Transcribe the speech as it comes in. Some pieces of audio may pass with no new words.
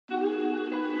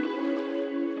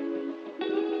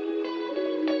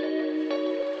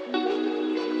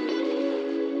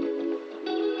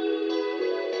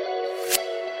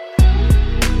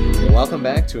Welcome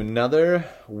back to another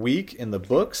week in the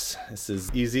books. This is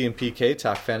Easy and PK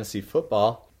Talk Fantasy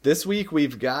Football. This week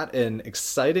we've got an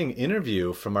exciting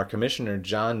interview from our commissioner,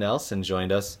 John Nelson,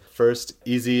 joined us. First,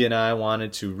 Easy and I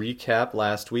wanted to recap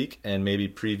last week and maybe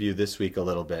preview this week a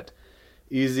little bit.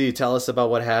 Easy, tell us about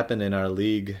what happened in our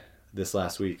league this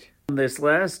last week. This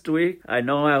last week, I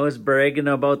know I was bragging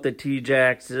about the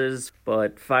T-Jaxes,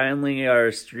 but finally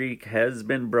our streak has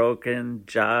been broken.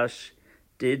 Josh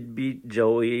did beat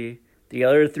Joey. The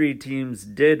other three teams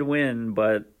did win,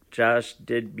 but Josh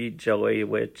did beat Joey,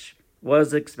 which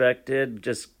was expected.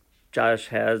 Just Josh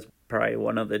has probably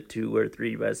one of the 2 or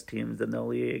 3 best teams in the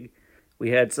league. We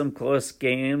had some close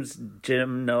games.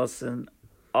 Jim Nelson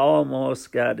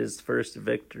almost got his first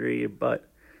victory, but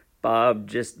Bob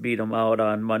just beat him out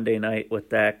on Monday night with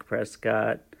Dak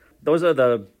Prescott. Those are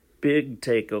the big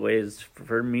takeaways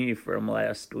for me from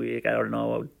last week. I don't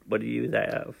know, what do you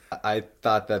have? I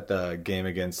thought that the game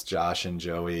against Josh and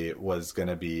Joey was going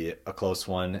to be a close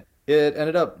one. It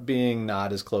ended up being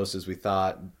not as close as we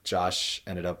thought. Josh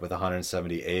ended up with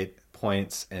 178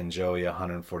 points and Joey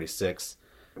 146.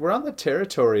 We're on the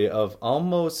territory of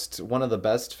almost one of the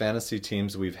best fantasy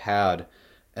teams we've had.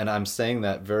 And I'm saying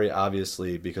that very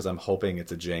obviously because I'm hoping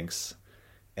it's a jinx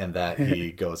and that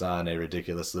he goes on a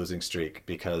ridiculous losing streak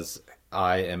because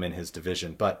I am in his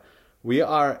division. But we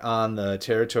are on the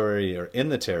territory, or in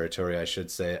the territory, I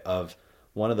should say, of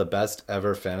one of the best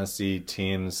ever fantasy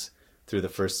teams through the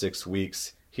first 6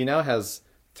 weeks. He now has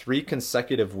 3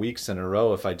 consecutive weeks in a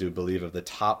row, if I do believe, of the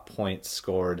top points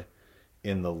scored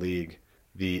in the league.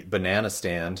 The banana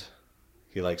stand,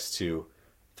 he likes to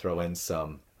throw in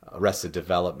some Arrested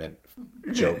Development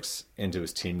jokes into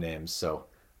his team names. So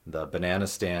the banana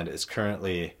stand is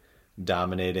currently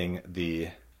dominating the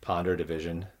Ponder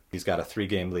division. He's got a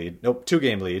 2-game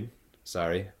lead,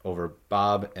 over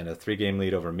Bob and a 3-game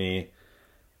lead over me.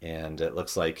 And it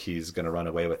looks like he's going to run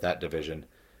away with that division.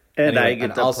 And anyway, I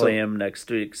get to play him next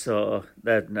week, so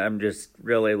that I'm just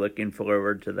really looking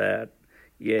forward to that.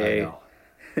 Yay.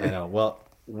 I know. Well,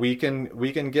 we can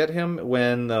get him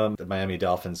when the Miami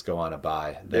Dolphins go on a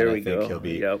bye. Then I think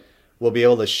we'll be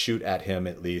able to shoot at him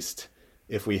at least.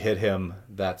 If we hit him,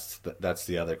 that's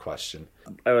the other question.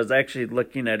 I was actually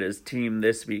looking at his team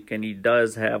this week, and he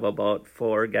does have about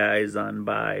 4 guys on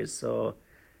bye, so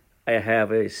I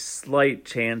have a slight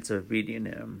chance of beating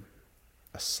him.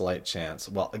 A slight chance.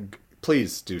 Well,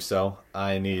 please do so.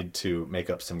 I need to make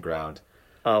up some ground.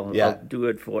 I'll do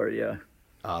it for you.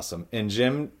 Awesome. And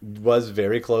Jim was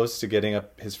very close to getting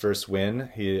up his first win.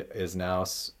 He is now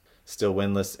still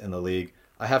winless in the league.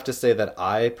 I have to say that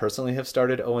I personally have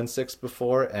started 0-6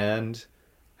 before and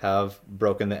have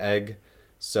broken the egg.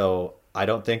 So I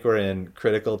don't think we're in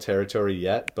critical territory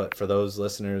yet. But for those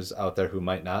listeners out there who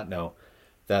might not know,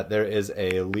 that there is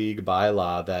a league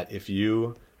bylaw that if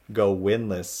you go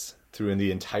winless through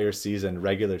the entire season,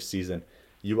 regular season,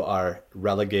 you are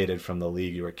relegated from the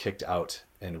league. You are kicked out,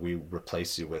 and we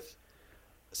replace you with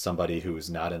somebody who is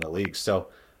not in the league. So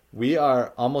we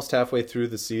are almost halfway through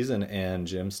the season, and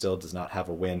Jim still does not have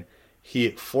a win. He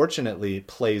fortunately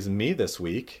plays me this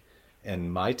week,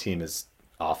 and my team is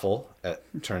awful, it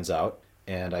turns out,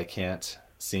 and I can't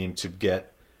seem to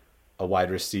get a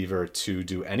wide receiver to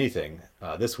do anything.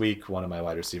 This week, one of my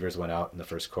wide receivers went out in the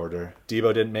first quarter.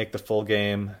 Debo didn't make the full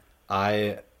game.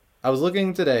 I was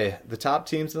looking today, the top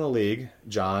teams in the league: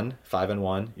 John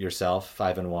 5-1, yourself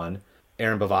 5-1,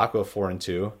 Aaron Bavacco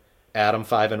 4-2, Adam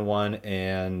 5-1,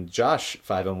 and Josh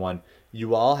 5-1.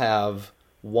 You all have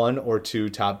 1 or 2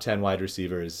 top 10 wide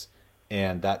receivers,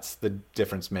 and that's the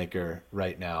difference maker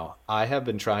right now. I have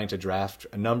been trying to draft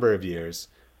a number of years.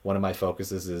 One of my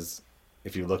focuses is,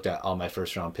 if you looked at all my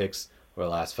first round picks over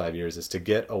the last 5 years, is to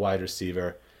get a wide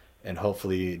receiver and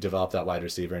hopefully develop that wide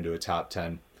receiver into a top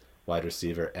 10 wide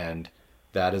receiver. And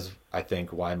that is, I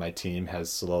think, why my team has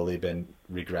slowly been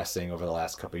regressing over the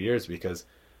last couple of years, because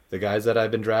the guys that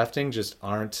I've been drafting just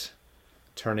aren't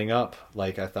turning up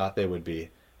like I thought they would be.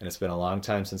 And it's been a long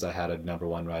time since I had a number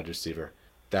 1 wide receiver.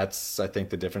 That's, I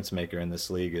think, the difference maker in this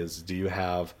league is, do you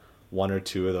have 1 or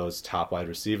 2 of those top wide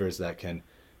receivers that can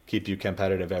keep you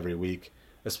competitive every week,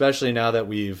 especially now that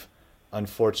we've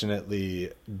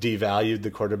unfortunately devalued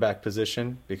the quarterback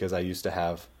position, because I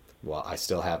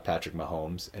still have Patrick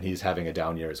Mahomes, and he's having a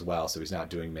down year as well, so he's not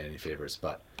doing me any favors.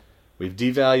 But we've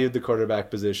devalued the quarterback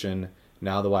position.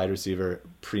 Now the wide receiver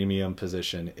premium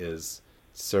position is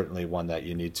certainly one that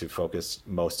you need to focus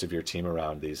most of your team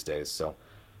around these days. So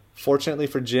fortunately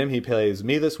for Jim, he plays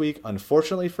me this week.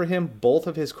 Unfortunately for him, both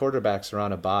of his quarterbacks are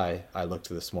on a bye, I looked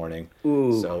this morning.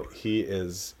 Ooh. So he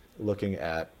is looking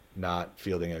at not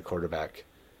fielding a quarterback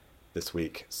this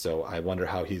week. So I wonder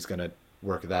how he's going to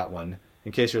work that one.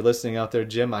 In case you're listening out there,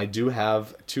 Jim, I do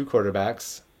have two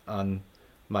quarterbacks on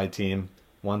my team.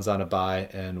 One's on a bye,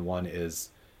 and one is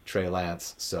Trey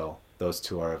Lance. So those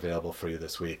two are available for you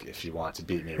this week if you want to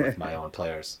beat me with my own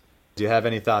players. Do you have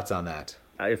any thoughts on that?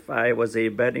 If I was a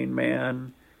betting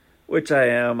man, which I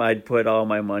am, I'd put all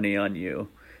my money on you.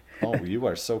 Oh, you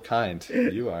are so kind.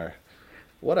 You are.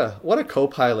 What a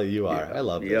co-pilot you are. I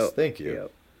love this. Thank you.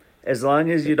 Yep. As long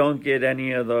as you don't get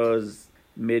any of those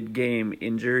mid-game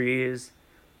injuries,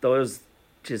 those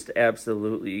just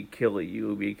absolutely kill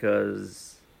you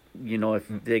because,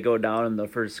 if they go down in the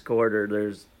first quarter,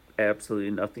 there's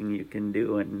absolutely nothing you can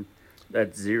do, and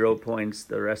that's 0 points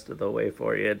the rest of the way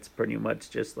for you. It's pretty much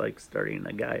just like starting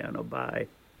a guy on a bye.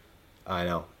 I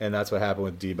know. And that's what happened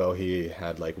with Debo. He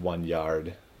had like 1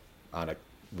 yard on a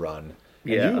run.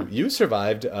 Yeah. And you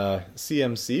survived.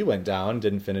 CMC went down,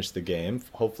 didn't finish the game.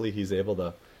 Hopefully he's able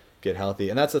to get healthy.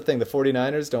 And that's the thing. The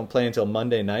 49ers don't play until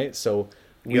Monday night, so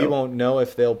we won't know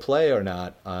if they'll play or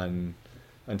not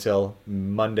until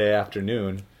Monday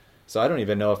afternoon. So I don't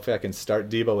even know if I can start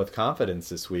Debo with confidence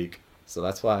this week. So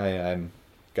that's why I'm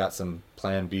got some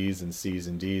plan Bs and Cs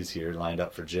and Ds here lined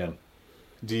up for Jim.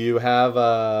 Do you have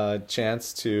a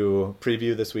chance to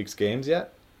preview this week's games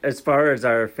yet? As far as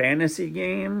our fantasy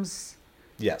games,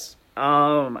 yes.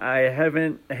 I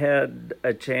haven't had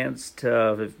a chance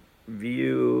to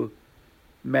view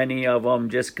many of them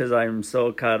just because I'm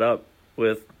so caught up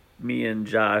with me and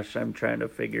Josh. I'm trying to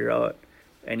figure out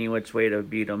any which way to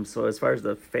beat them. So as far as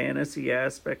the fantasy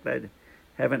aspect, I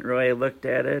haven't really looked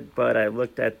at it, but I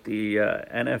looked at the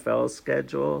NFL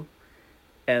schedule,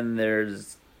 and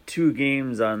there's 2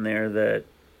 games on there that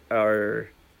are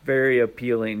very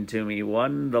appealing to me.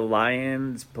 One, the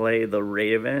Lions play the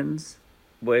Ravens,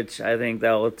 which I think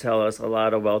that will tell us a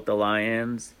lot about the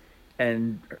Lions.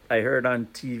 And I heard on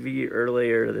TV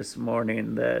earlier this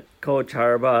morning that Coach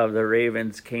Harbaugh of the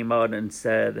Ravens came out and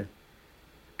said,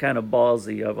 kind of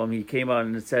ballsy of him, he came out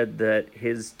and said that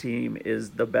his team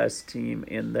is the best team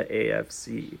in the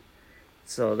AFC.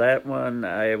 So that one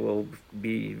I will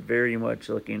be very much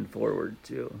looking forward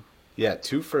to. Yeah,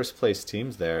 2 first-place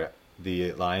teams there.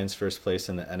 The Lions first place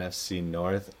in the NFC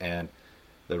North, and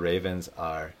the Ravens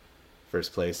are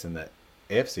first place in the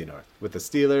AFC North with the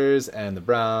Steelers and the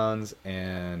Browns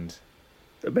and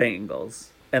the Bengals.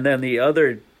 And then the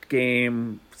other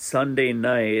game Sunday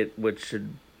night, which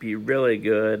should be really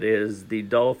good, is the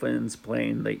Dolphins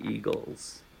playing the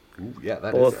Eagles. Ooh, yeah,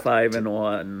 that both is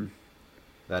 5-1.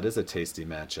 That is a tasty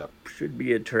matchup. Should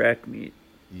be a track meet.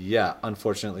 Yeah,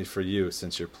 unfortunately for you,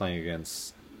 since you're playing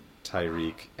against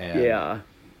Tyreek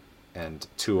and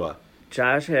Tua.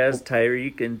 Josh has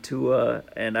Tyreek and Tua,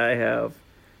 and I have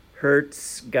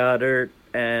Hurts, Goddard,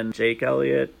 and Jake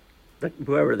Elliott,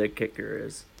 whoever the kicker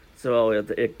is. So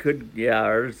it could,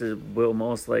 ours will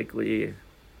most likely,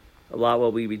 a lot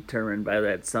will be determined by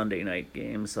that Sunday night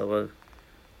game. So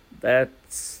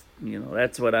that's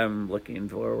what I'm looking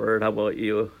forward. How about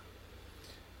you?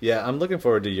 Yeah, I'm looking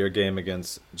forward to your game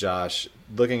against Josh.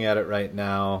 Looking at it right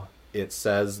now, it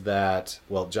says that,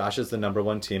 Josh is the number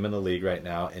 1 team in the league right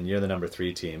now, and you're the number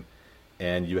 3 team.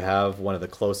 And you have one of the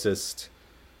closest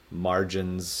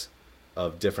margins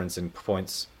of difference in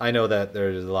points. I know that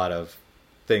there's a lot of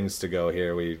things to go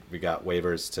here. We got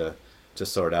waivers to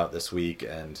sort out this week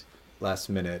and last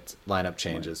minute lineup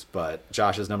changes. But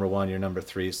Josh is number 1, you're number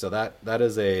 3. So that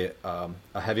is a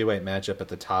heavyweight matchup at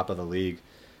the top of the league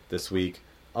this week.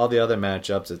 All the other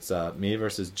matchups, it's me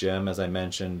versus Jim, as I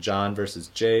mentioned, John versus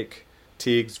Jake,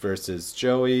 Teagues versus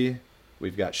Joey.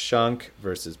 We've got Shunk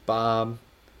versus Bob,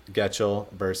 Getchell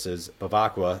versus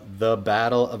Bavacqua. The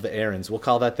Battle of the Aarons. We'll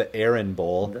call that the Aaron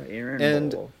Bowl. The Aaron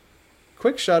Bowl.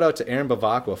 Quick shout out to Aaron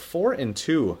Bavacqua,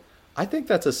 4-2. I think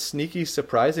that's a sneaky,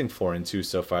 surprising 4-2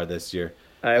 so far this year.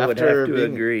 I would have to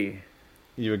agree.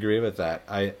 You agree with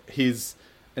that? He's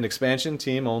an expansion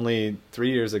team only 3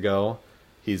 years ago.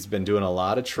 He's been doing a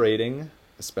lot of trading,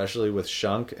 especially with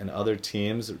Shunk and other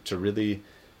teams, to really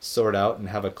sort out and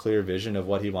have a clear vision of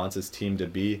what he wants his team to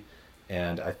be.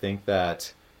 And I think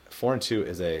that 4-2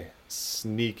 is a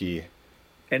sneaky.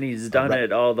 And he's done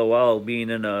it all the while being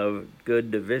in a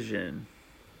good division.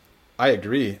 I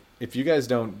agree. If you guys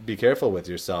don't be careful with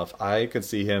yourself, I could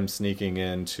see him sneaking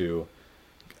into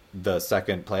the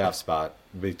second playoff spot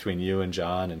between you and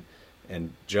John,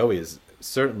 and Joey is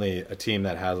certainly a team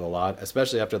that has a lot,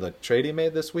 especially after the trade he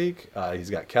made this week. He's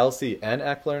got Kelsey and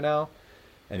Eckler now,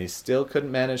 and he still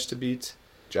couldn't manage to beat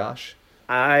Josh.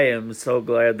 I am so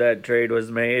glad that trade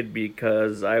was made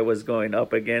because I was going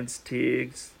up against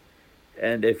Teagues,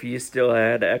 and if he still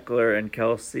had Eckler and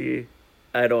Kelsey,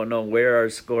 I don't know where our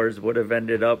scores would have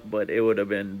ended up, but it would have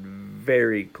been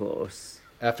very close.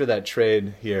 After that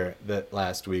trade here that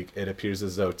last week, it appears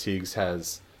as though Teagues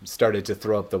has started to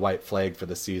throw up the white flag for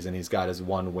the season. He's got his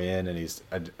one win and he's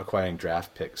acquiring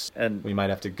draft picks. And we might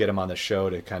have to get him on the show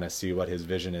to kind of see what his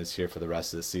vision is here for the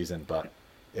rest of the season. But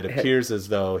it appears as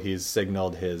though he's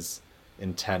signaled his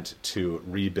intent to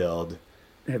rebuild.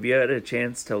 Have you had a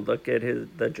chance to look at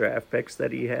the draft picks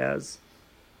that he has?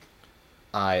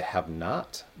 I have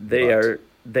not. They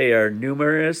are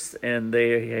numerous, and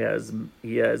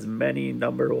he has many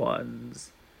number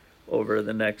ones over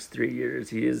the next 3 years.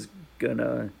 He is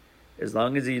gonna, as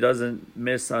long as he doesn't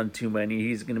miss on too many,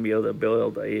 he's gonna be able to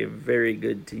build a very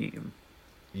good team.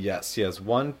 Yes, he has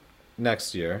one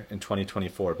next year in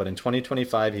 2024, but in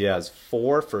 2025 he has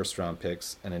 4 first-round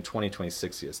picks, and in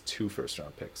 2026 he has 2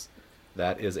 first-round picks.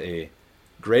 That is a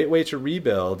great way to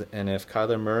rebuild, and if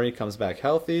Kyler Murray comes back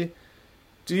healthy.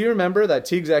 Do you remember that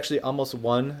Teagues actually almost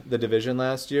won the division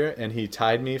last year, and he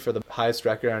tied me for the highest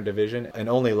record in our division and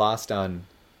only lost on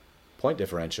point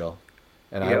differential?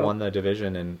 And I won the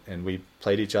division, and we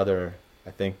played each other,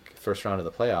 I think, first round of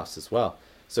the playoffs as well.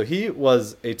 So he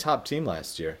was a top team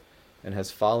last year and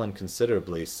has fallen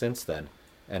considerably since then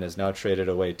and has now traded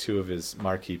away 2 of his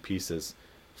marquee pieces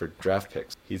for draft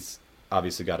picks. He's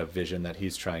obviously got a vision that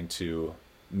he's trying to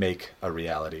make a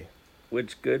reality.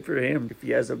 Which, good for him. If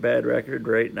he has a bad record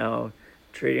right now,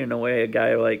 trading away a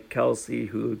guy like Kelsey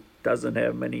who doesn't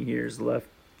have many years left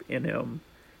in him,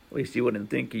 at least you wouldn't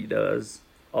think he does,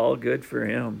 all good for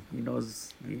him. He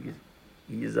knows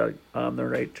he's on the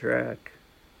right track.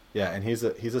 Yeah, and he's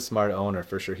a smart owner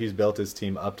for sure. He's built his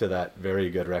team up to that very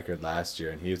good record last year,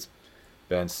 and he's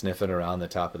been sniffing around the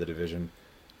top of the division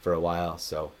for a while.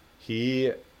 So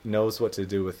he knows what to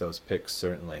do with those picks,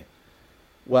 certainly.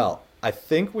 Well, I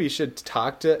think we should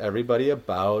talk to everybody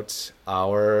about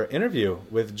our interview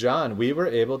with John. We were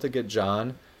able to get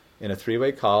John in a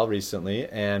 3-way call recently,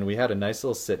 and we had a nice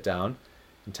little sit down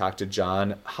and talked to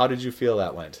John. How did you feel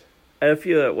that went? I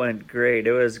feel it went great.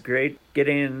 It was great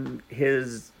getting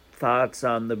his thoughts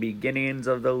on the beginnings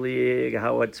of the league,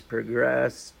 how it's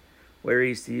progressed, where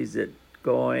he sees it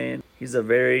going. He's a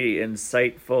very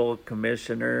insightful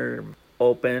commissioner,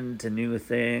 open to new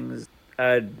things.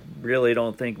 I really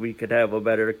don't think we could have a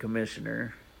better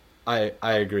commissioner. I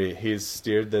agree. He's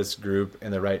steered this group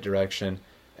in the right direction,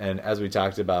 and as we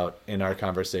talked about in our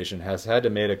conversation, has had to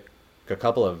make a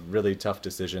couple of really tough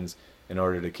decisions in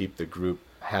order to keep the group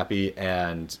happy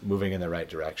and moving in the right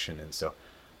direction. And so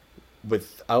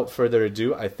without further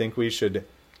ado, I think we should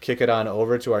kick it on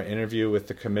over to our interview with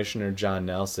the Commissioner John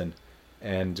Nelson,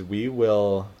 and we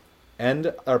will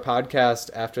end our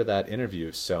podcast after that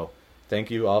interview. So thank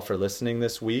you all for listening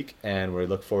this week, and we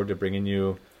look forward to bringing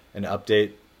you an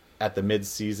update at the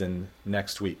mid-season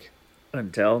next week.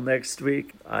 Until next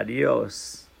week,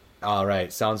 adios. All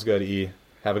right, sounds good, E.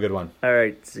 Have a good one. All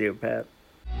right, see you, Pat.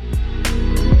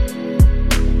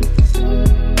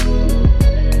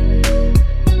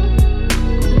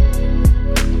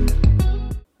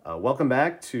 Welcome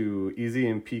back to Easy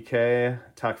and PK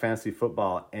Talk Fantasy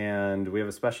Football, and we have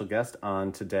a special guest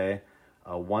on today.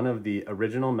 One of the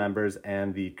original members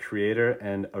and the creator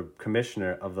and a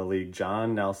commissioner of the league,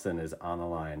 John Nelson, is on the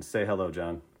line. Say hello,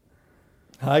 John.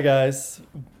 Hi, guys.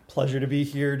 Pleasure to be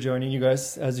here joining you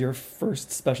guys as your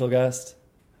first special guest.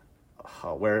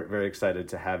 We're very excited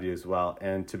to have you as well.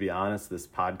 And to be honest, this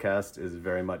podcast is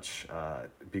very much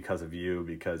because of you,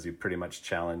 because you pretty much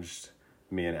challenged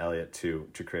me and Elliot to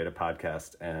create a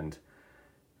podcast. And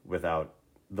without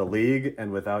the league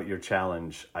and without your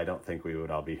challenge, I don't think we would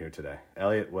all be here today.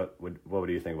 Elliot, what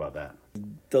do you think about that?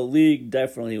 The league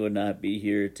definitely would not be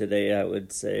here today, I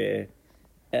would say.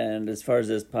 And as far as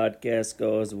this podcast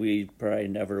goes, we probably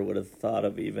never would have thought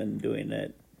of even doing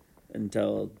it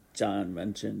until John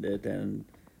mentioned it. And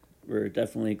we're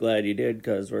definitely glad he did,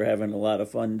 because we're having a lot of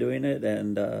fun doing it,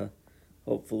 and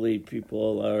hopefully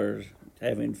people are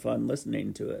having fun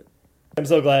listening to it. I'm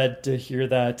so glad to hear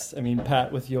that. I mean,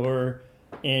 Pat, with your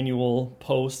annual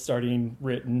post starting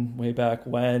written way back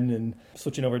when and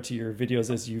switching over to your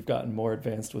videos as you've gotten more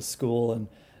advanced with school, and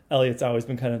Elliot's always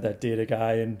been kind of that data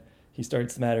guy, and he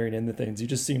started smattering in the things. You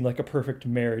just seem like a perfect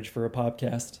marriage for a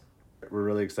podcast. We're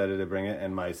really excited to bring it,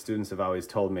 and my students have always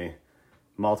told me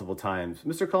multiple times,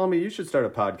 Mr. Colmy, you should start a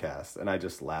podcast, and I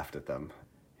just laughed at them.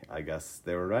 I guess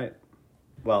they were right.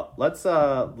 Well, let's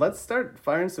start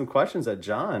firing some questions at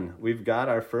John. We've got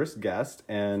our first guest,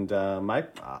 and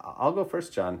I'll go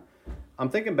first, John. I'm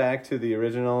thinking back to the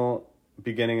original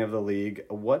beginning of the league.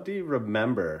 What do you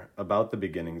remember about the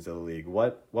beginnings of the league?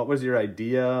 What was your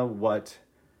idea?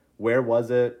 Where was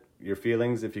it? Your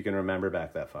feelings, if you can remember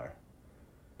back that far.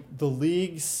 The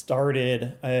league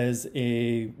started as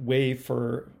a way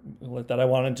that I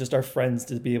wanted just our friends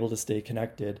to be able to stay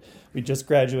connected. We just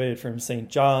graduated from St.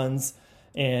 John's,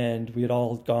 and we had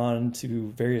all gone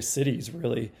to various cities,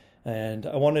 really. And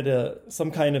I wanted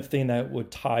some kind of thing that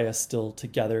would tie us still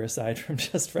together aside from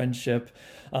just friendship.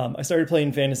 I started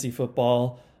playing fantasy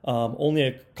football only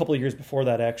a couple of years before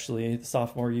that, actually, the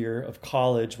sophomore year of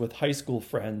college with high school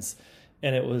friends.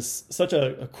 And it was such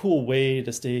a cool way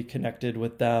to stay connected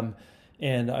with them.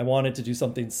 And I wanted to do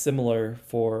something similar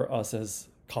for us as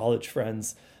college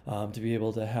friends, to be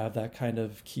able to have that kind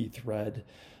of key thread.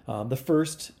 The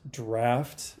first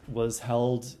draft was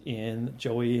held in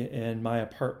Joey and my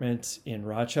apartment in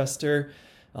Rochester.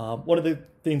 One of the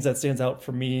things that stands out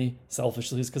for me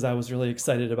selfishly is because I was really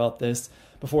excited about this.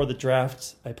 Before the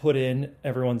draft, I put in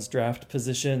everyone's draft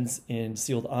positions in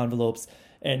sealed envelopes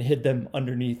and hid them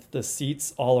underneath the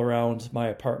seats all around my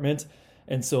apartment.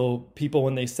 And so people,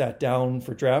 when they sat down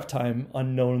for draft time,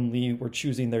 unknowingly were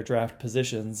choosing their draft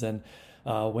positions. And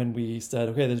when we said,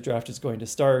 okay, the draft is going to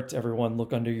start, everyone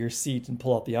look under your seat and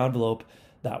pull out the envelope,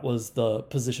 that was the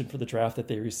position for the draft that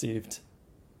they received.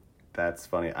 That's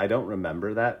funny. I don't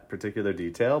remember that particular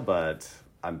detail, but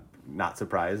I'm not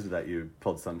surprised that you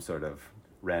pulled some sort of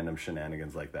random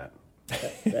shenanigans like that.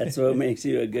 That's what makes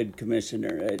you a good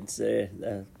commissioner, I'd say.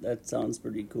 That sounds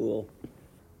pretty cool.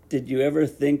 Did you ever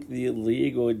think the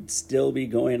league would still be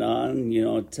going on,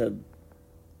 to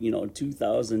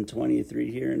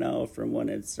 2023 here now from when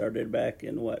it started back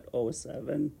in,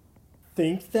 07?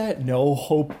 Think that no,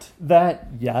 hoped that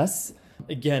yes.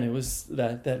 Again, it was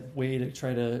that way to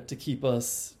try to keep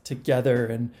us together.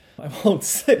 And I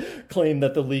won't claim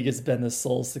that the league has been the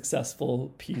sole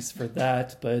successful piece for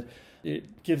that, but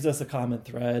it gives us a common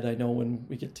thread. I know when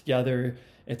we get together,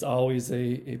 it's always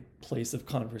a place of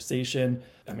conversation.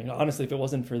 I mean, honestly, if it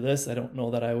wasn't for this, I don't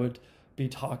know that I would be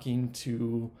talking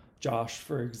to Josh,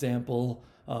 for example.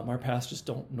 Our paths just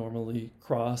don't normally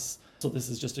cross. So this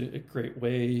is just a great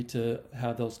way to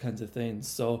have those kinds of things.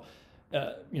 So,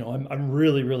 I'm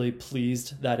really, really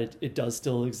pleased that it does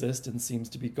still exist and seems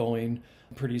to be going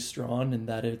pretty strong, and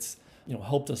that it's,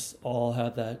 helped us all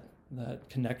have that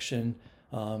connection.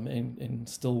 And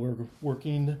still we're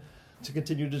working to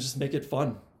continue to just make it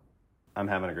fun. I'm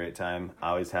having a great time. I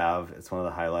always have. It's one of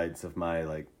the highlights of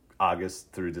my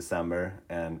August through December.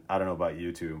 And I don't know about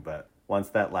you two, but once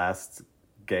that last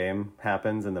game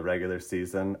happens in the regular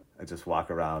season, I just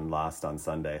walk around lost on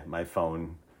Sunday. My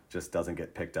phone just doesn't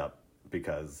get picked up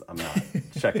because I'm not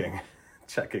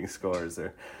checking scores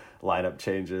or lineup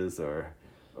changes or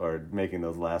making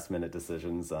those last minute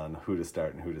decisions on who to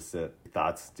start and who to sit.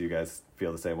 Thoughts? Do you guys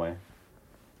feel the same way?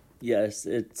 Yes,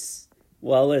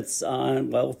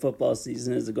 while football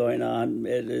season is going on,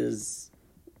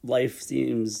 life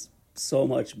seems so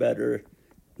much better,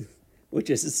 which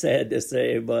is sad to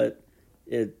say, but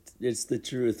it's the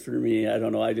truth for me. I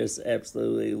don't know, I just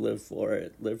absolutely live for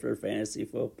it. Live for fantasy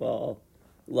football.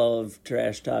 Love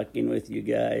trash talking with you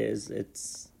guys.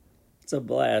 It's a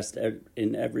blast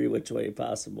in every which way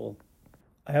possible.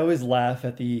 I always laugh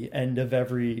at the end of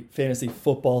every fantasy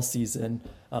football season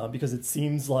because it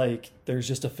seems like there's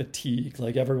just a fatigue.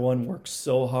 Like everyone works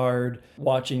so hard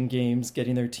watching games,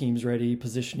 getting their teams ready,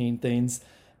 positioning things.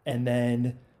 And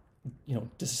then,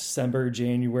 December,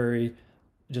 January,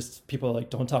 just people are like,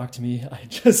 don't talk to me. I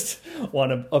just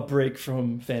want a break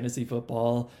from fantasy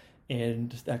football.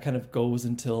 And that kind of goes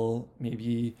until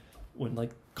maybe when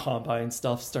combine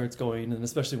stuff starts going, and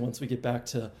especially once we get back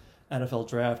to NFL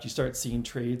draft, you start seeing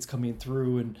trades coming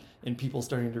through and people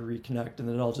starting to reconnect, and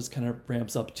then it all just kind of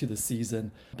ramps up to the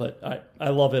season. But I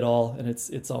love it all, and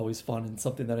it's always fun and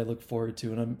something that I look forward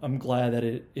to, and I'm glad that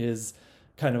it is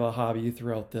kind of a hobby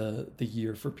throughout the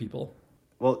year for people.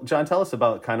 Well, John, tell us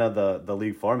about kind of the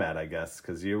league format, I guess,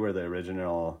 because you were the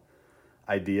original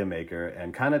idea maker,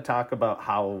 and kind of talk about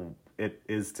how it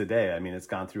is today. I mean, it's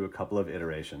gone through a couple of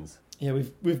iterations. Yeah,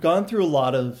 we've gone through a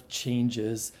lot of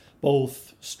changes,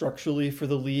 both structurally for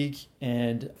the league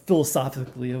and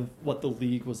philosophically of what the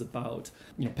league was about.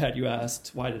 Pat, you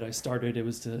asked, why did I start it? It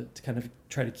was to kind of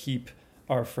try to keep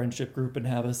our friendship group and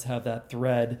have us have that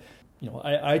thread.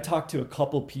 I talked to a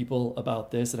couple people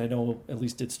about this, and I know at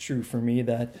least it's true for me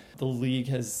that the league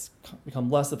has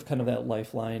become less of kind of that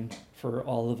lifeline for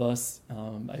all of us.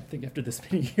 I think after this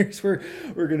many years, we're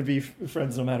going to be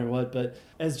friends no matter what. But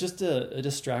as just a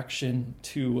distraction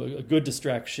a good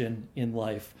distraction in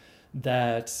life,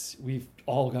 that we've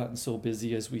all gotten so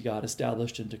busy as we got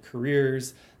established into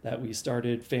careers, that we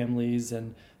started families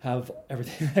and have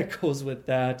everything that goes with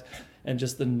that, and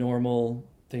just the normal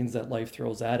things that life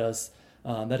throws at us,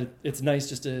 It's nice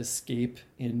just to escape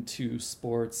into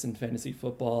sports and fantasy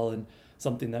football and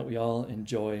something that we all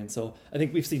enjoy. And so I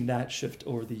think we've seen that shift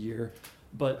over the year.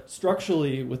 But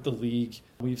structurally with the league,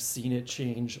 we've seen it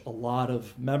change a lot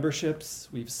of memberships.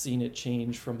 We've seen it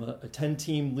change from a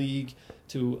 10-team league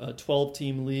to a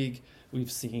 12-team league.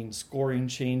 We've seen scoring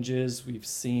changes. We've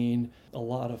seen a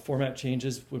lot of format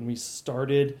changes. When we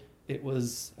started, it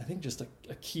was, I think, just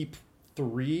a keep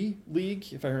 3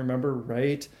 league, if I remember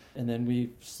right. And then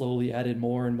we slowly added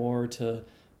more and more to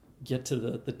get to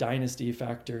the dynasty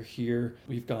factor here.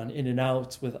 We've gone in and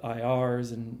out with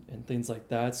IRs and things like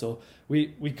that. So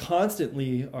we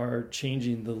constantly are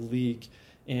changing the league.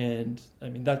 And I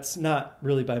mean, that's not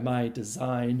really by my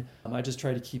design. I just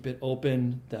try to keep it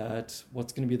open, that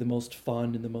what's going to be the most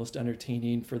fun and the most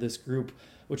entertaining for this group,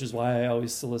 which is why I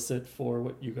always solicit for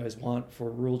what you guys want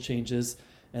for rule changes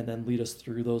and then lead us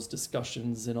through those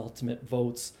discussions and ultimate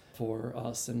votes for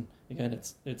us. And again,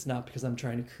 it's not because I'm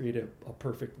trying to create a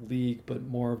perfect league, but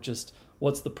more of just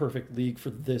what's the perfect league for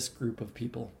this group of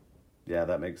people. Yeah,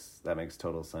 that makes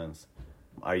total sense.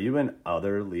 Are you in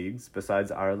other leagues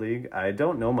besides our league? I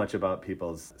don't know much about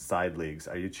people's side leagues.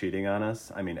 Are you cheating on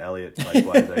us? I mean, Elliot,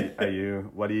 likewise.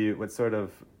 What sort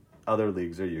of other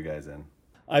leagues are you guys in?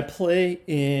 I play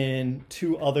in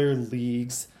 2 other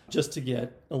leagues just to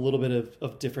get a little bit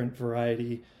of different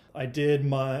variety. I'm in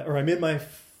my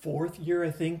 4th year,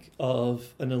 I think,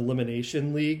 of an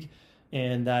elimination league,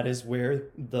 and that is where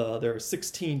there are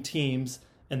 16 teams,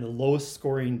 and the lowest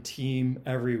scoring team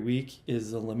every week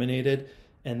is eliminated,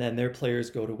 and then their players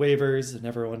go to waivers, and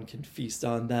everyone can feast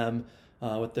on them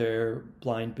with their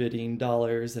blind bidding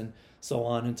dollars and so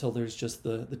on until there's just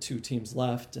the 2 teams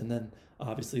left, and then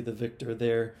obviously the victor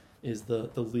there is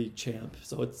the league champ.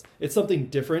 So it's something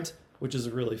different, which is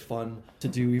really fun to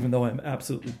do, even though I'm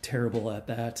absolutely terrible at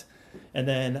that. And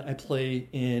then I play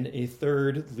in a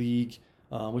 3rd league,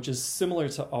 which is similar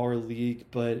to our league,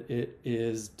 but it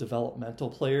is developmental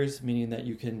players, meaning that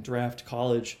you can draft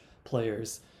college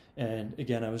players. And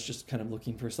again, I was just kind of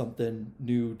looking for something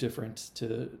new, different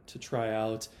to try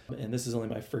out. And this is only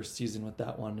my 1st season with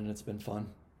that one, and it's been fun.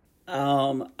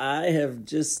 I have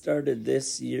just started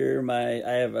this year.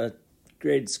 I have a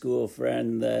grade school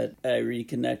friend that I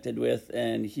reconnected with,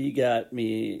 and he got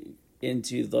me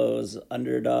into those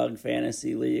underdog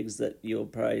fantasy leagues that you'll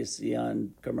probably see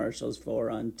on commercials for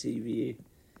on TV.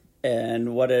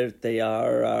 And what they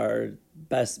are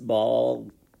best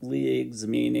ball leagues,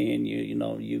 meaning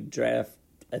you draft,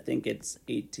 I think it's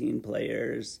 18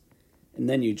 players, and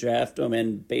then you draft them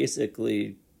and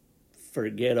basically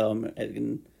forget them,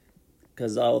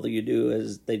 because all you do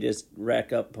is they just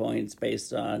rack up points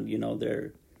based on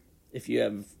if you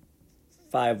have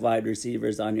 5 wide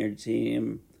receivers on your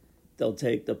team, they'll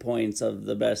take the points of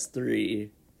the best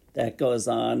 3. That goes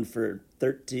on for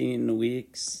 13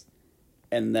 weeks,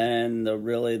 and then the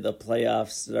playoff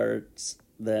starts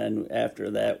then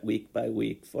after that, week by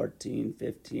week, 14,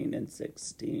 15, and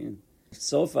 16.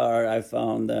 So far, I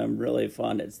found them really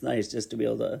fun. It's nice just to be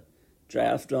able to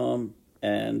draft them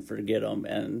and forget them.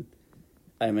 And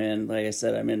I'm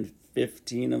in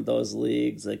 15 of those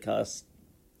leagues. They cost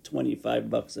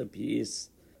 $25 a piece.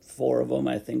 4 of them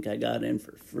I think I got in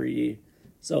for free.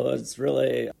 So it's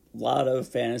really a lot of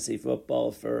fantasy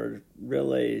football for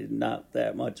really not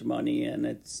that much money, and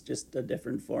it's just a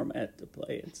different format to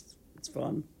play. It's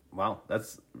fun. Wow,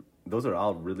 those are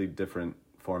all really different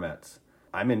formats.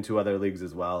 I'm in 2 other leagues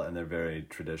as well, and they're very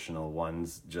traditional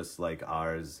ones, just like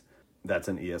ours. That's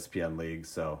an ESPN league,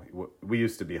 so we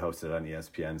used to be hosted on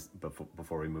ESPN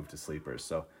before we moved to Sleepers,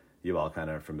 so you all kind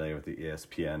of are familiar with the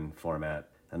ESPN format.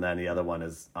 And then the other one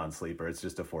is on Sleeper. It's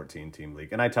just a 14-team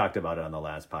league. And I talked about it on the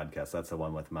last podcast. That's the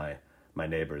one with my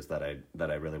neighbors that I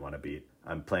really want to beat.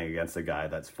 I'm playing against a guy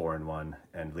that's 4-1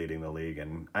 and leading the league,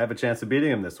 and I have a chance of beating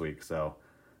him this week, so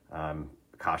I'm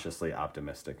cautiously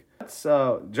optimistic.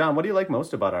 So, John, what do you like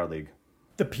most about our league?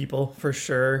 The people, for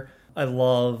sure. I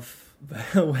love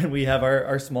when we have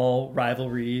our small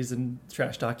rivalries and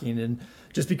trash talking, and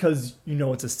just because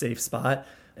it's a safe spot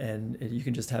and you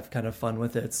can just have kind of fun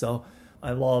with it. So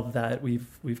I love that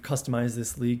we've customized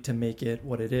this league to make it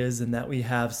what it is, and that we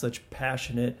have such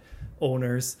passionate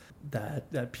owners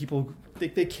that people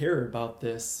think they care about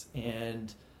this,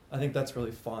 and I think that's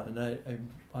really fun. And I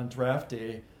on draft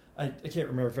day, I can't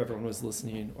remember if everyone was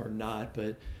listening or not,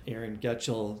 but Aaron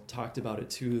Getchell talked about it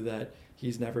too, that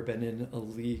he's never been in a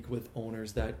league with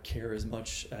owners that care as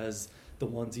much as the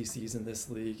ones he sees in this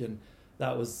league, and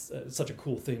that was such a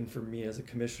cool thing for me as a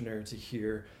commissioner to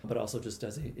hear, but also just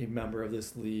as a member of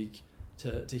this league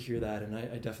to hear that. And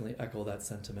I definitely echo that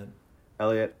sentiment.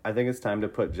 Elliot, I think it's time to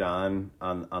put John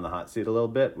on the hot seat a little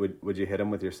bit. Would you hit him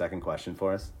with your second question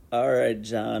for us? All right,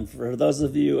 John. For those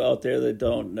of you out there that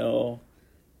don't know,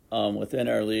 within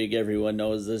our league, everyone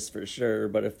knows this for sure.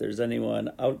 But if there's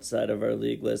anyone outside of our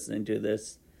league listening to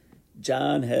this,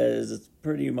 John has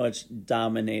pretty much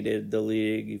dominated the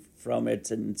league from its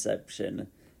inception.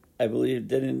 I believe,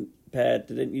 didn't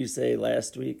you say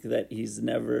last week that he's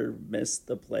never missed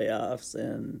the playoffs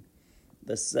in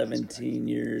the 17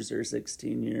 years or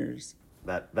 16 years?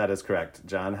 That is correct.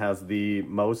 John has the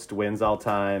most wins all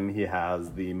time. He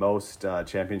has the most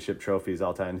championship trophies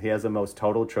all time. He has the most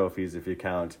total trophies if you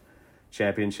count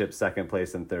championship, second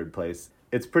place, and third place.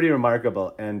 It's pretty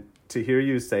remarkable. And to hear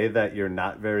you say that you're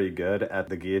not very good at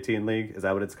the Guillotine League, is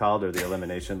that what it's called, or the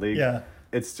Elimination League? Yeah.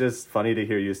 It's just funny to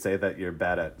hear you say that you're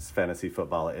bad at fantasy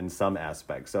football in some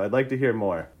aspects. So I'd like to hear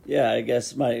more. Yeah, I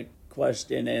guess my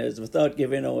question is, without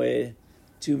giving away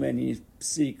too many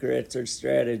secrets or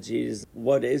strategies,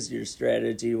 what is your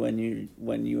strategy when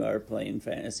you are playing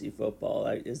fantasy football?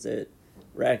 Is it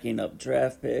racking up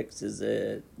draft picks? Is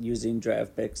it using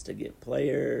draft picks to get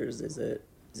players? Is it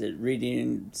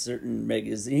reading certain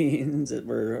magazines?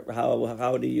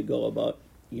 How do you go about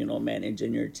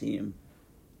managing your team?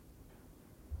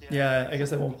 Yeah, I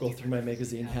guess I won't go through my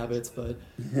magazine habits, but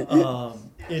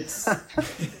it's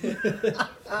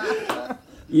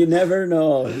You never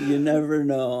know. You never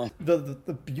know.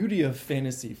 The beauty of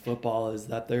fantasy football is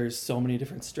that there's so many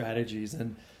different strategies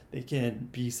and they can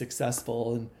be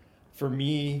successful. And for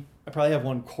me, I probably have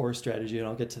one core strategy, and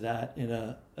I'll get to that in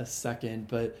a second.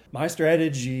 But my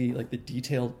strategy, like the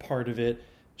detailed part of it,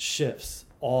 shifts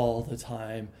all the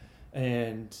time.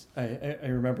 And I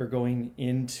remember going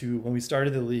into when we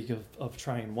started the league of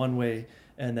trying one way,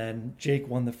 and then Jake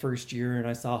won the first year and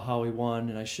I saw how he won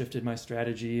and I shifted my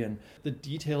strategy, and the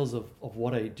details of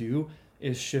what I do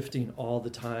is shifting all the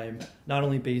time, not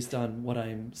only based on what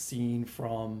I'm seeing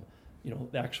from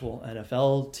the actual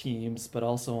NFL teams, but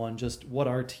also on just what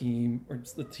our team or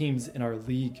the teams in our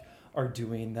league are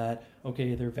doing. That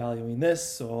okay, they're valuing this,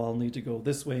 so I'll need to go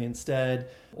this way instead,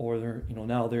 or they're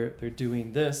now they're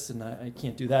doing this and I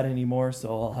can't do that anymore, so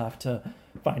I'll have to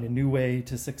find a new way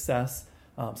to success.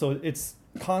 So it's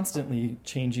constantly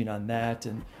changing on that.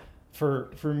 And for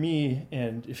me,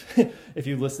 and if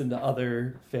you listen to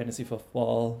other fantasy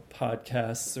football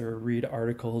podcasts or read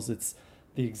articles, it's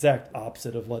the exact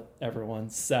opposite of what everyone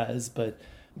says. But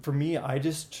for me, I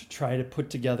just try to put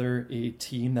together a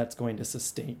team that's going to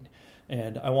sustain.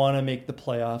 And I want to make the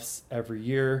playoffs every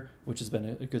year, which has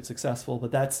been a good successful.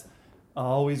 But that's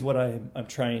always what I'm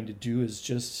trying to do, is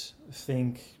just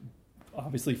think,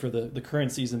 obviously for the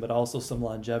current season, but also some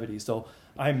longevity. So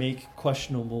I make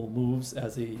questionable moves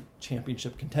as a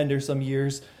championship contender some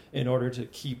years in order to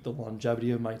keep the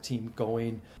longevity of my team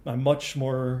going. I'm much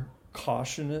more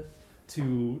cautious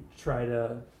to try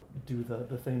to do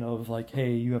the thing of like,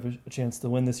 hey, you have a chance to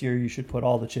win this year, you should put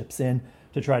all the chips in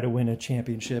to try to win a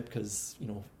championship, because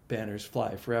banners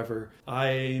fly forever.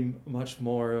 I'm much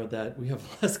more that we have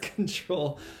less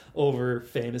control over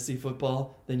fantasy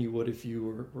football than you would if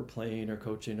you were playing or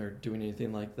coaching or doing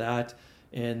anything like that,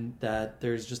 and that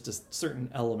there's just a certain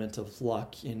element of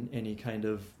luck in any kind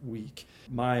of week.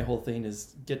 My whole thing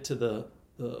is get to the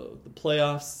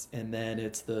playoffs, and then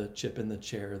it's the chip in the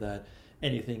chair that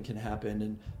anything can happen.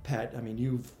 And Pat, I mean,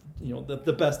 you've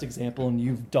the best example, and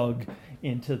you've dug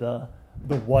into the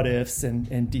what ifs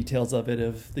and details of it,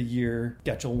 of the year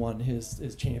Getchell won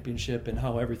his championship and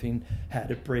how everything had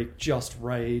to break just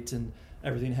right and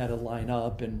everything had to line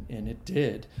up, and it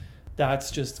did.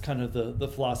 That's just kind of the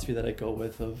philosophy that I go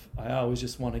with, of I always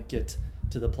just want to get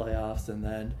to the playoffs, and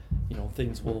then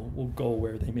things will go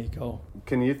where they may go.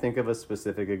 Can you think of a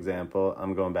specific example?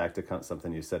 I'm going back to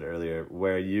something you said earlier,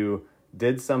 where you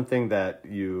did something that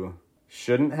you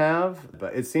shouldn't have,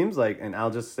 but it seems like, and I'll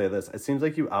just say this, it seems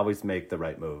like you always make the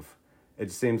right move.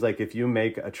 It seems like if you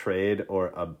make a trade or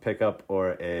a pickup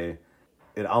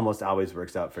it almost always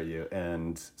works out for you.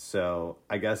 And so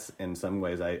I guess in some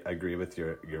ways I agree with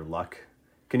your luck.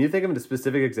 Can you think of a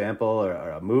specific example or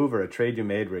a move or a trade you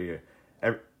made where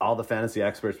all the fantasy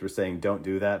experts were saying don't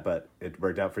do that, but it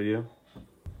worked out for you?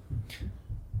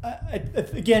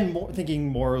 Again, thinking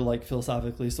more like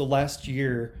philosophically. So last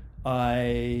year,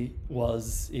 I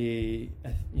was I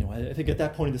think at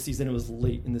that point of the season, it was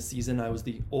late in the season, I was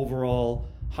the overall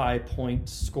high point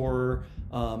scorer.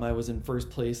 I was in first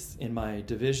place in my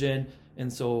division.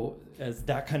 And so as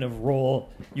that kind of role,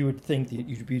 you would think that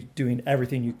you'd be doing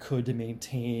everything you could to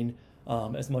maintain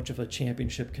as much of a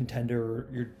championship contender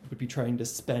you would be trying to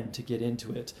spend to get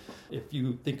into it. If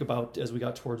you think about, as we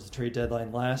got towards the trade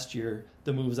deadline last year,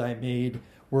 the moves I made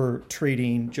were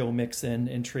trading Joe Mixon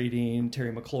and trading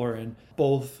Terry McLaurin,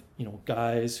 both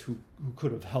guys who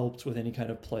could have helped with any kind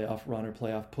of playoff run or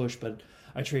playoff push, but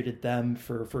I traded them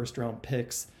for first round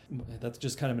picks. That's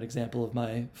just kind of an example of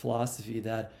my philosophy,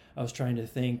 that I was trying to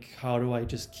think, how do I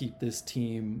just keep this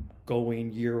team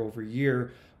going year over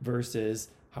year versus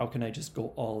how can I just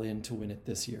go all in to win it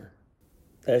this year?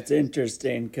 That's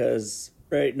interesting, because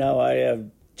right now I have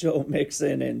Joe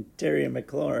Mixon and Terry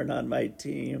McLaurin on my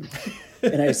team,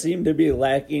 and I seem to be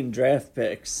lacking draft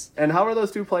picks. And how are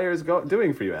those two players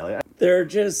doing for you, Elliot? They're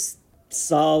just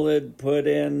solid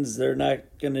put-ins. They're not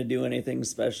going to do anything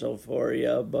special for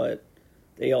you, but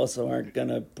they also aren't going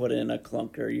to put in a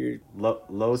clunker.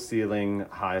 Low ceiling,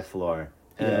 high floor.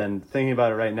 And thinking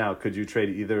about it right now, could you trade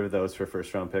either of those for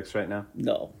first-round picks right now?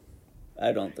 No,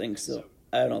 I don't think so.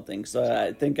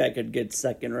 I think I could get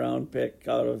second-round pick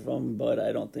out of them, but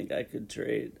I don't think I could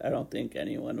trade. I don't think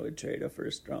anyone would trade a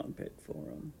first-round pick for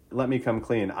them. Let me come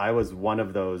clean. I was one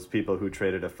of those people who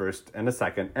traded a first and a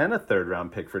second and a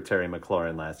third-round pick for Terry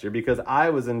McLaurin last year, because I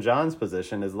was in John's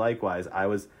position as likewise. I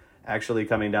was actually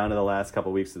coming down to the last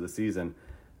couple weeks of the season,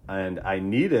 and I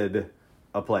needed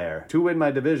a player to win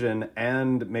my division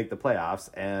and make the playoffs,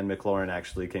 and McLaurin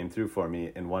actually came through for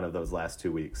me in one of those last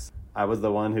 2 weeks. I was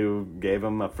the one who gave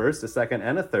him a first, a second,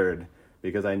 and a third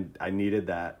because I needed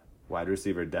that wide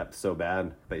receiver depth so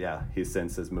bad. But yeah, he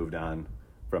since has moved on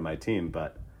from my team.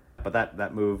 But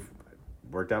that move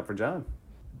worked out for John.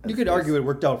 You could argue it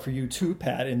worked out for you too,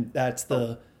 Pat, and that's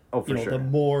the sure. The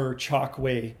more chalk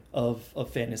way of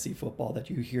fantasy football that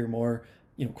you hear more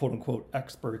quote unquote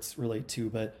experts relate to.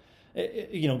 But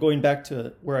going back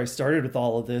to where I started with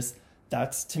all of this,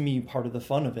 that's to me part of the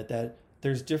fun of it, that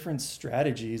there's different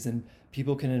strategies and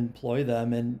people can employ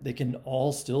them and they can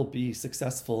all still be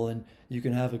successful, and you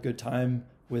can have a good time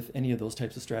with any of those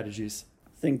types of strategies.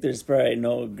 I think there's probably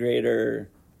no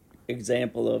greater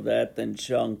example of that than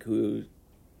Chunk, who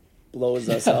blows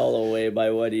us all away by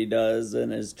what he does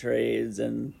and his trades,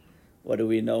 and what do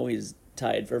we know? He's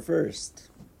tied for first.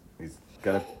 He's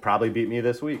gonna probably beat me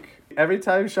this week. Every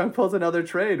time Shunk pulls another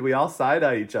trade, we all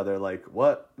side-eye each other like,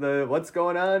 what's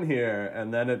going on here?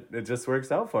 And then it just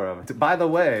works out for him. By the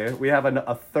way, we have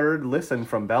a third listen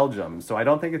from Belgium, so I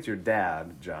don't think it's your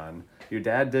dad, John. Your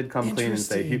dad did come clean and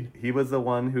say he was the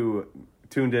one who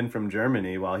tuned in from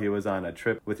Germany while he was on a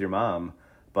trip with your mom.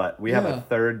 But we have a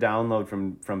third download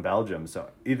from Belgium. So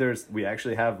either we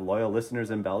actually have loyal listeners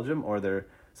in Belgium, or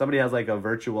somebody has like a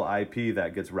virtual IP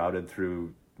that gets routed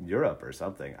through Europe or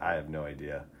something. I have no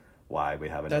idea why we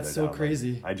have another. That's so download.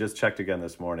 Crazy. I just checked again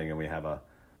this morning and we have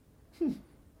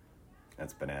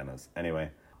that's bananas. Anyway,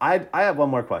 I have one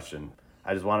more question.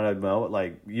 I just wanted to know,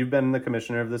 like, you've been the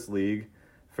commissioner of this league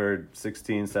for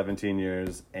 16, 17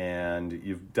 years, and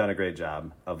you've done a great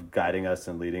job of guiding us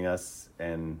and leading us,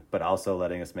 but also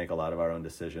letting us make a lot of our own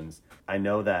decisions. I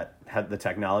know that the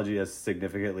technology has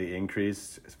significantly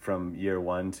increased from year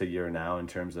one to year now in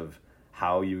terms of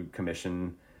how you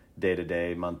commission day to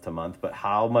day, month to month, but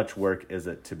how much work is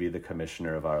it to be the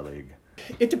commissioner of our league?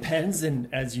 It depends, and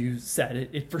as you said,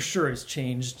 it for sure has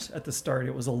changed. At the start,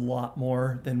 it was a lot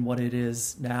more than what it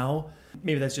is now.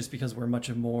 Maybe that's just because we're much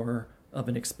more of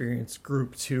an experienced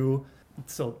group too,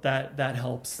 so that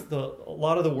helps. A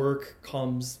lot of the work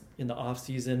comes in the off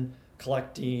season,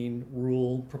 collecting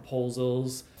rule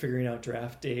proposals, figuring out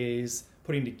draft days,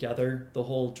 putting together the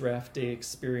whole draft day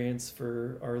experience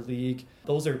for our league.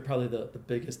 Those are probably the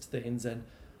biggest things. And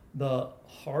the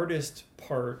hardest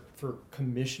part for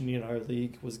commissioning our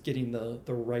league was getting the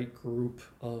right group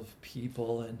of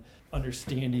people and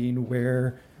understanding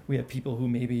where we have people who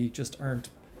maybe just aren't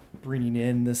bringing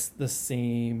in the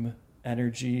same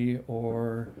energy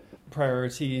or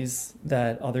priorities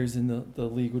that others in the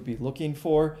league would be looking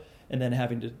for, and then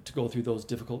having to go through those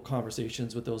difficult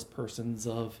conversations with those persons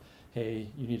of, hey,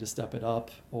 you need to step it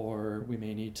up, or we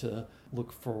may need to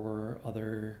look for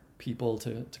other people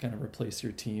to kind of replace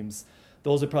your teams.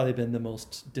 Those have probably been the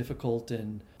most difficult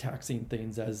and taxing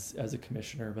things as a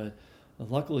commissioner, but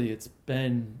luckily it's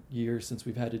been years since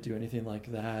we've had to do anything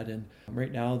like that, and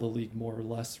right now the league more or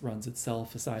less runs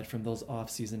itself aside from those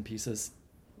off-season pieces.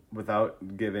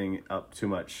 Without giving up too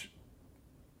much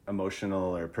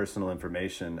emotional or personal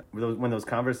information, when those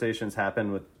conversations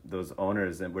happen with those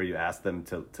owners and where you ask them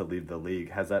to leave the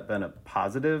league, has that been a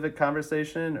positive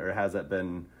conversation, or has that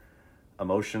been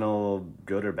emotional,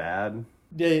 good or bad?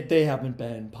 They haven't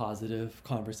been positive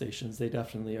conversations. They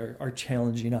definitely are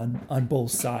challenging on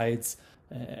both sides.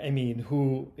 I mean,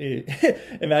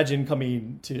 imagine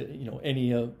coming to,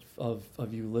 any of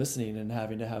you listening and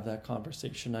having to have that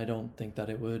conversation. I don't think that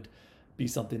it would be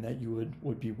something that you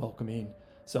would be welcoming.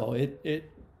 So it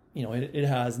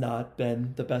has not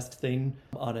been the best thing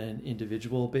on an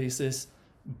individual basis,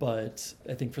 but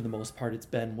I think for the most part, it's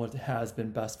been what has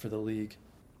been best for the league.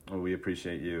 Well, we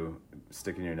appreciate you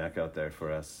sticking your neck out there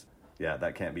for us. Yeah,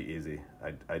 that can't be easy.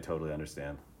 I totally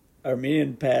understand. Are me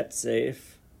and Pat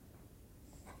safe?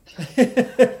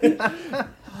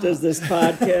 Does this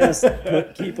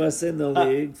podcast keep us in the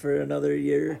league for another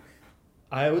year?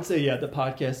 I would say, yeah, the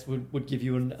podcast would give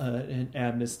you an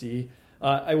amnesty.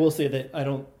 I will say that I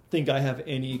don't think I have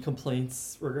any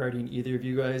complaints regarding either of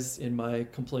you guys in my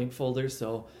complaint folder,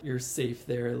 so you're safe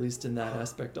there, at least in that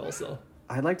aspect also.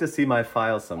 I'd like to see my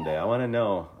file someday. I want to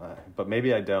know, but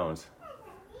maybe I don't.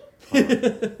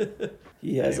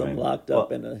 He has them locked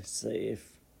up in a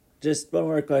safe. Just one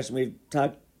more question. We've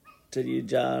talked to you,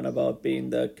 John, about being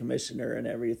the commissioner and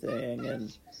everything,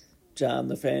 and John,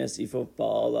 the fantasy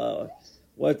football.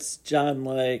 What's John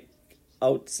like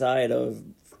outside of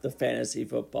the fantasy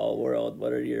football world?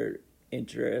 What are your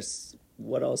interests?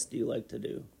 What else do you like to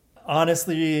do?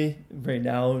 Honestly, right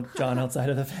now, John, outside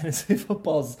of the fantasy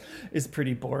footballs is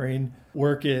pretty boring.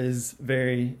 Work is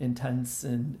very intense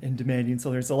and demanding, so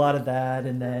there's a lot of that.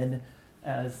 And then,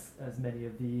 as many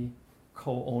of the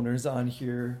co-owners on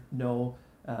here know,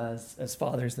 as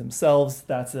fathers themselves,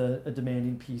 that's a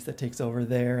demanding piece that takes over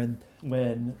there. And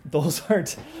when those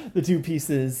aren't the two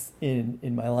pieces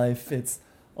in my life, it's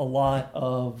a lot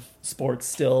of sports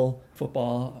still.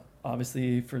 Football,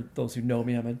 obviously, for those who know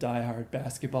me, I'm a diehard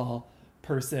basketball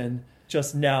person.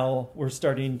 Just now, we're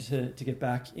starting to get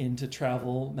back into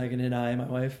travel. Megan and I, my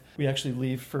wife, we actually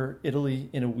leave for Italy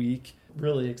in a week.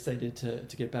 Really excited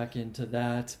to get back into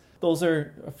that. Those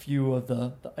are a few of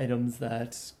the items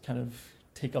that kind of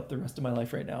take up the rest of my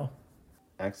life right now.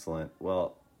 Excellent.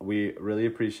 Well, we really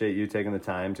appreciate you taking the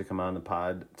time to come on the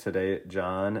pod today,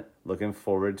 John. Looking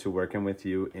forward to working with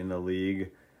you in the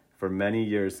league for many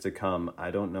years to come.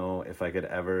 I don't know if I could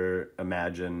ever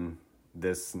imagine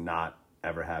this not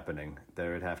ever happening.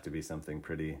 There would have to be something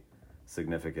pretty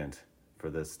significant for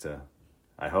this to,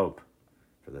 I hope,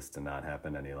 for this to not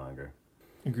happen any longer.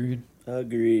 Agreed.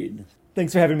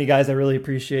 Thanks for having me, guys. I really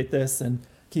appreciate this, and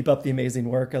keep up the amazing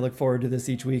work. I look forward to this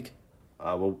each week.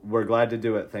 Well, we're glad to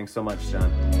do it. Thanks so much,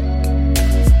 John.